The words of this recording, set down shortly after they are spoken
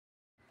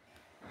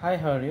Hi,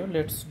 how are you?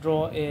 Let's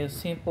draw a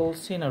simple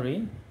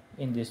scenery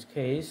in this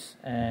case,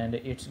 and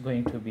it's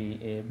going to be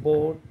a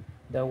boat,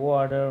 the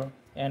water,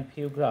 and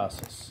few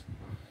grasses.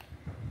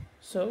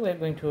 So we're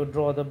going to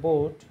draw the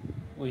boat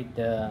with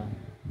the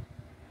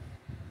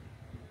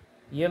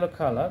yellow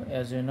color,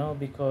 as you know,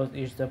 because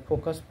it's the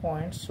focus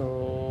point.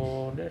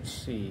 So let's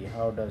see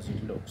how does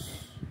it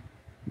looks.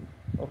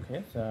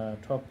 Okay, the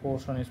top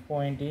portion is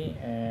pointy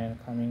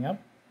and coming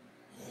up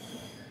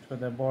to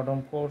the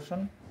bottom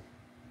portion.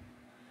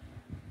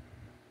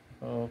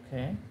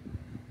 Okay,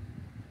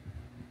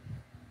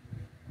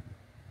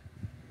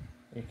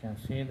 you can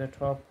see the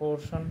top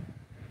portion.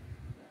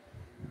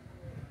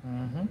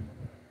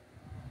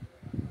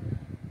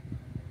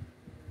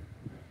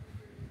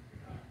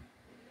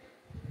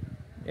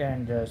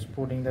 And just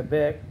putting the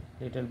back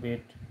little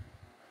bit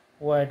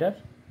wider.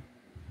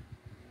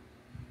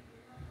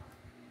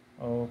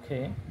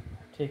 Okay,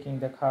 taking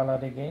the color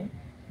again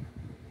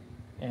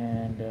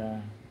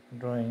and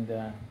drawing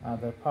the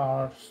other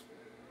parts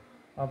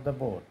of the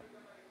boat,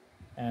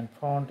 and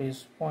front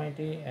is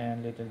pointy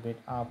and little bit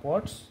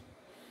upwards.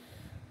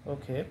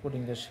 Okay,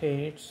 putting the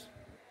shades.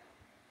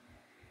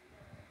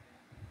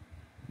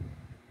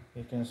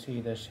 You can see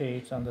the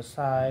shades on the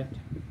side.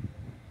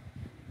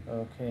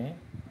 Okay,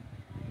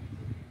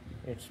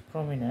 it's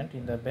prominent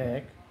in the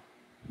back,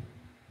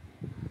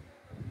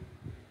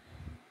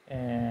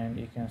 and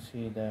you can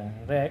see the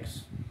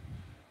racks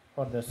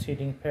for the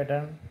seating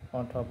pattern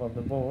on top of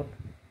the boat,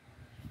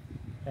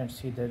 and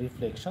see the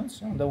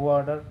reflections on the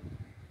water.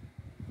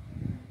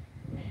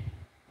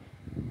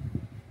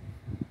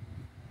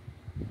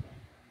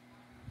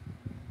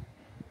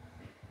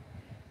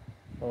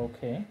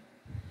 Okay,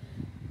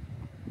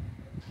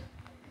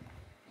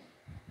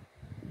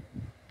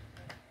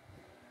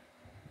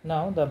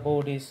 now the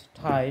boat is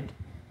tied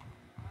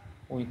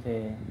with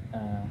a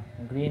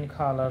green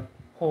colored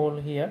pole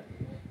here.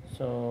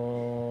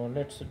 So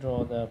let's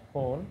draw the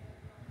pole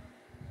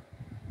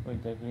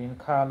with the green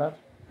color.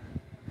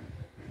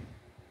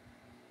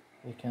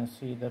 You can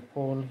see the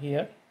pole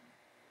here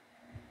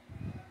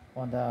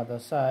on the other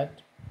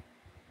side.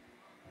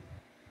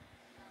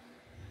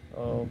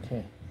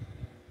 Okay,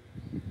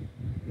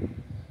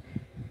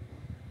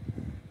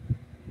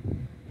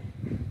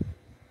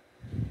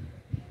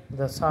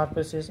 the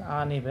surface is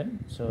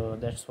uneven, so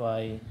that's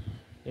why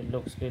it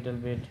looks little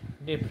bit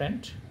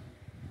different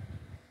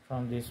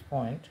from this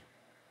point.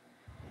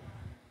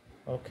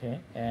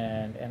 Okay,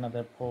 and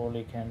another pole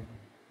you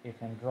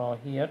can draw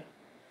here.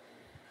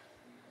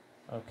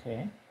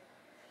 Okay,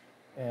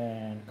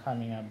 and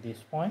coming up this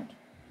point,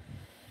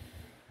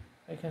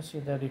 you can see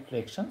the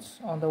reflections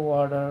on the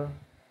water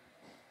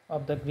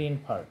of the green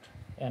part,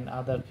 and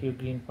other few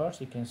green parts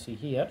you can see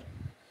here.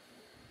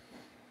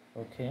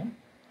 Okay,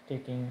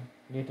 taking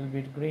little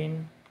bit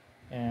green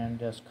and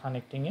just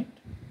connecting it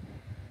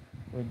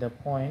with the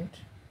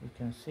point, you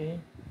can see.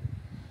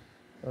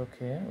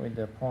 Okay, with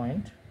the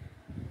point,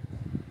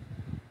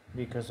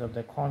 because of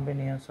the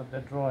convenience of the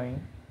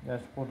drawing,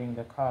 just putting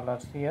the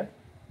colors here.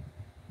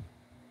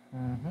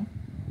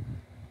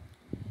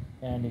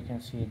 And you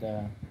can see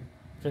the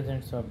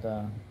presence of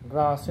the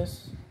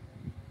grasses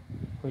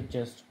which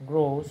just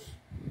grows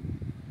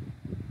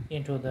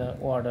into the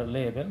water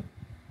level.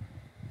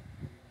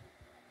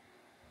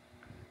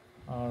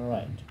 All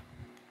right,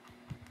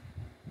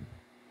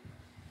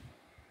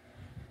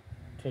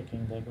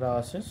 taking the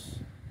grasses.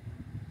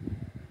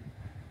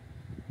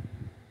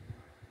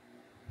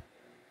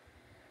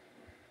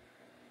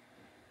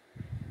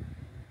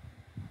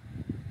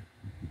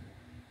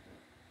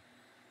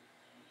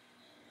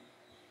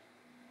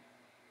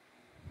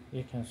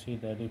 You can see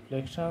the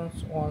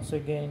reflections once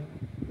again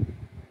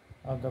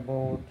of the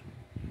boat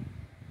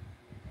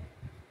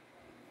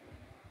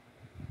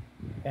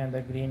and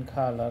the green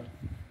color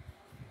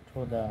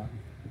to the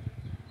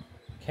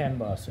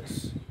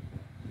canvases.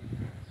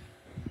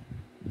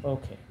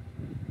 Okay,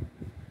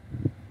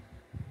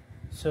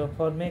 so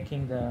for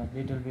making the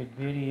little bit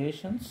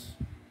variations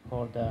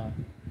for the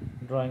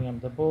drawing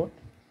of the boat,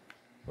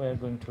 we are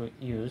going to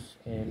use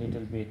a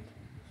little bit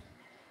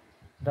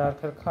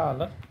darker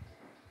color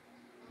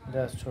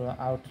just to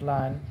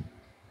outline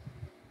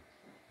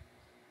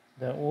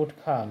the wood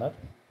color.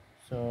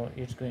 So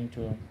it's going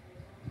to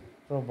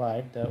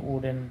provide the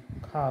wooden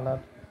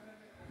color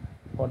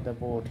for the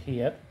boat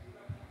here.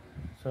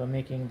 So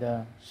making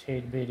the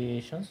shade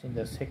variations in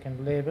the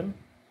second level.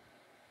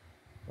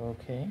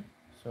 Okay,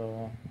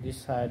 so this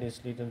side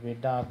is little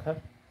bit darker.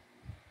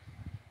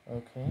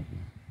 Okay,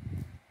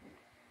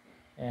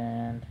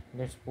 and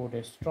let's put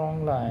a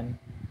strong line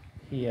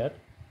here,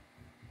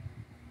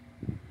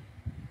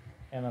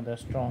 another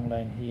strong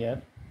line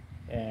here,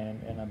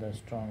 and another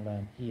strong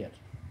line here.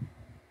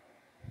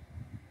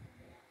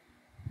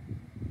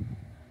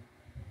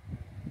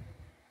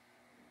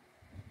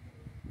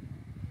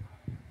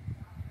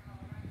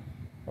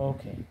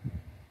 Okay,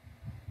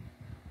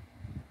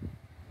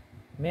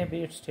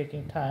 maybe it's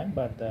taking time,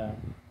 but the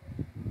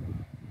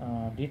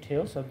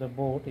details of the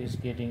boat is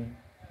getting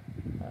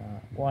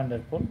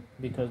wonderful,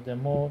 because the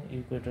more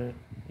you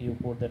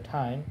put the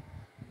time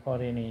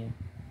for any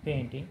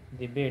painting,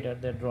 the better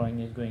the drawing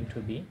is going to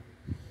be.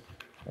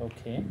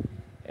 Okay,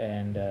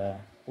 and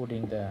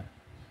putting the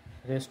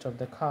rest of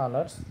the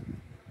colors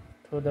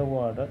to the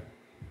water,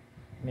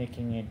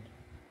 making it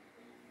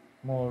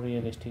more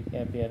realistic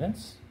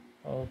appearance.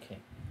 Okay,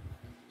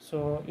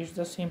 so it's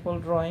the simple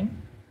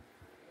drawing,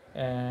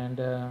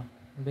 and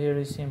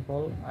very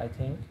simple, I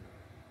think.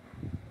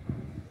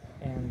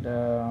 And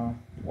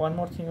one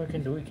more thing we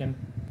can do, we can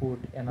put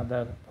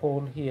another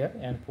pole here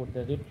and put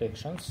the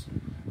reflections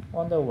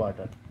on the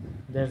water.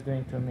 That's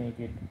going to make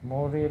it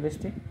more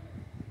realistic.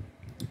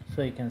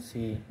 So you can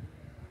see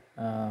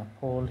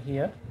pole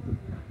here,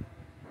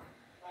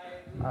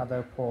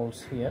 other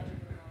poles here.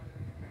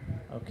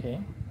 Okay,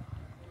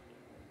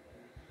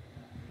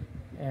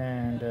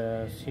 and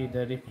see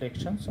the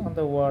reflections on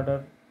the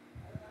water,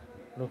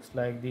 looks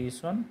like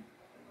this one.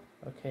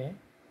 Okay,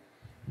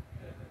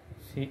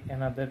 see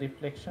another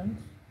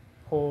reflections,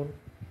 pole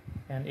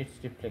and its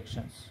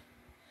reflections.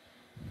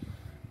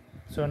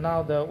 So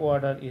now the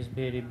water is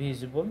very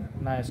visible,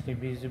 nicely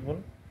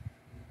visible.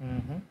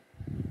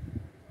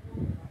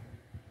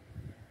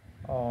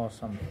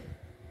 Awesome.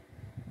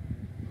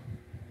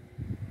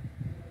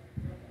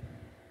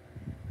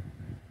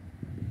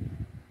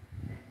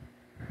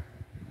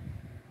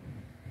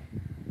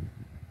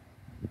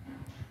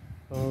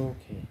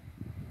 Okay,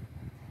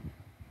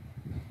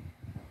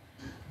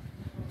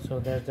 so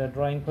that's the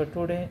drawing for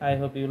today. I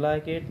hope you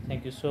like it.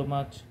 Thank you so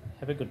much.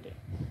 Have a good day.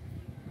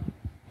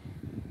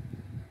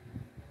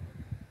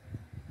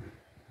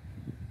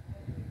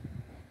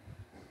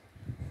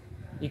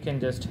 You can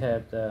just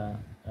have the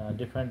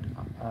different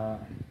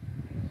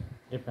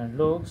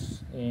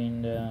looks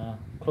in the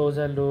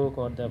closer look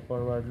or the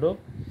forward look.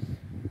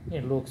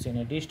 It looks in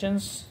a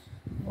distance.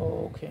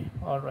 Okay,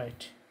 all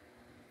right.